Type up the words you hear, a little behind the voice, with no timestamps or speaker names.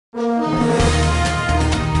LG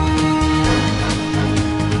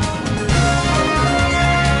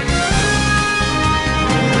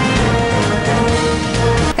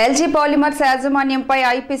polymers యాజమాన్యంపై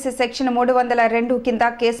IPC section 302 కింద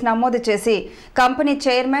case నమోదు చేసి కంపెనీ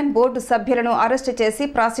చైర్మన్ బోర్డు సభ్యులను అరెస్టు చేసి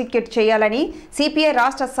ప్రాసిక్యూట్ చేయాలని సిపిఐ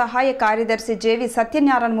రాష్ట్ర సహాయ కార్యదర్శి జేవి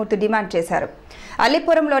సత్యనారాయణమూర్తి డిమాండ్ చేశారు.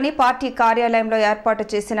 అలీపురంలోని పార్టీ కార్యాలయంలో ఏర్పాటు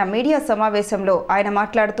చేసిన మీడియా సమావేశంలో ఆయన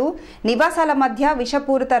మాట్లాడుతూ నివాసాల మధ్య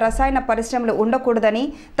విషపూరిత రసాయన పరిశ్రమలు ఉండకూడదని,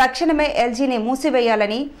 తక్షణమే ఎల్జీని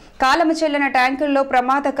మూసివేయాలని, కాలము చెల్లిన ట్యాంకుల్లో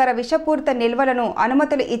ప్రమాదకర విషపూరిత నిల్వలను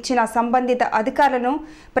అనుమతులు ఇచ్చిన సంబంధిత అధికారులను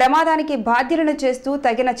ప్రమాదానికి బాధ్యులను చేస్తూ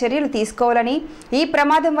తగిన చర్యలు తీసుకోవాలని, ఈ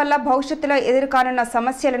ప్రమాదం వల్ల భవిష్యత్తులో ఎదురుకానున్న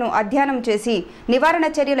సమస్యలను అధ్యయనం చేసి నివారణ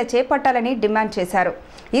చర్యలు చేపట్టాలని డిమాండ్ చేశారు.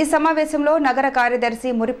 ఈ సమావేశంలో నగర కార్యదర్శి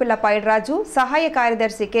మురిపిల్ల పైడ్రాజు, సహాయ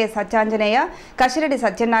కార్యదర్శి కె సత్యాంజనేయ, కశిరెడ్డి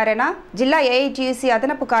సత్యనారాయణ, జిల్లా ఏఐటీయూసీ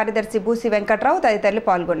అదనపు కార్యదర్శి బూసి వెంకట్రావు తదితరులు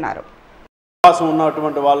పాల్గొన్నారు.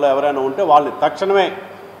 ఉన్నటువంటి వాళ్ళు ఎవరైనా ఉంటే వాళ్ళని తక్షణమే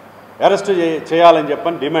అరెస్ట్ చేయాలని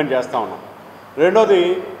చెప్పని డిమాండ్ చేస్తూ ఉన్నాం. రెండోది,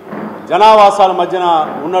 జనావాసాల మధ్యన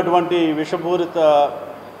ఉన్నటువంటి విషపూరిత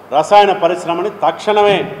రసాయన పరిశ్రమని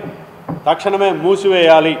తక్షణమే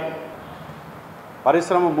మూసివేయాలి.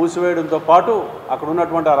 పరిశ్రమ మూసివేయడంతో పాటు అక్కడ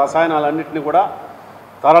ఉన్నటువంటి ఆ రసాయనాలన్నింటినీ కూడా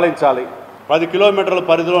తరలించాలి. 10 కిలోమీటర్ల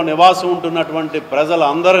పరిధిలో నివాసం ఉంటున్నటువంటి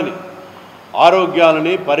ప్రజలందరినీ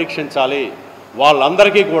ఆరోగ్యాలని పరీక్షించాలి.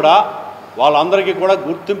 వాళ్ళందరికీ కూడా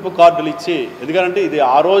గుర్తింపు కార్డులు ఇచ్చి, ఎందుకంటే ఇది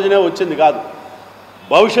ఆ రోజునే వచ్చింది కాదు,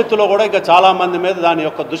 భవిష్యత్తులో కూడా ఇంకా చాలామంది మీద దాని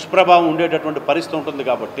యొక్క దుష్ప్రభావం ఉండేటటువంటి పరిస్థితి ఉంటుంది.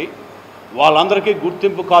 కాబట్టి వాళ్ళందరికీ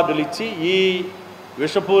గుర్తింపు కార్డులు ఇచ్చి ఈ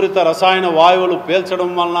విషపూరిత రసాయన వాయువులు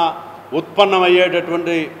పీల్చడం వలన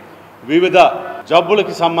ఉత్పన్నమయ్యేటటువంటి వివిధ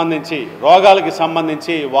జబ్బులకి సంబంధించి, రోగాలకి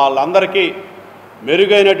సంబంధించి వాళ్ళందరికీ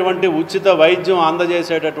మెరుగైనటువంటి ఉచిత వైద్యం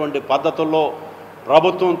అందజేసేటటువంటి పద్ధతుల్లో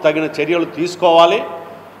ప్రభుత్వం తగిన చర్యలు తీసుకోవాలి.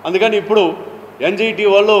 అందుకని ఇప్పుడు ఎన్జిటి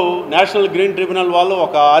వాళ్ళు, నేషనల్ గ్రీన్ ట్రిబ్యునల్ వాళ్ళు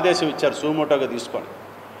ఒక ఆదేశం ఇచ్చారు, సుమోటోగా తీసుకొని.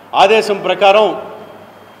 ఆదేశం ప్రకారం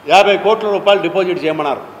 50 కోట్ల రూపాయలు డిపాజిట్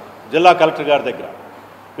చేయమన్నారు జిల్లా కలెక్టర్ గారి దగ్గర.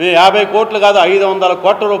 మేము 50 కోట్లు కాదు, 500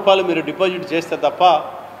 కోట్ల రూపాయలు మీరు డిపాజిట్ చేస్తే తప్ప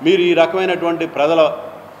మీరు ఈ రకమైనటువంటి ప్రజల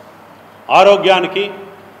ఆరోగ్యానికి,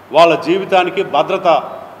 వాళ్ళ జీవితానికి భద్రత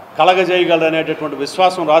కలగజేయగలరనేటటువంటి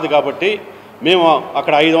విశ్వాసం రాదు. కాబట్టి మేము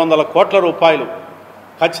అక్కడ 500 కోట్ల రూపాయలు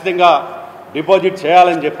ఖచ్చితంగా డిపాజిట్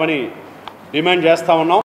చేయాలని చెప్పని డిమాండ్ చేస్తూ ఉన్నాం.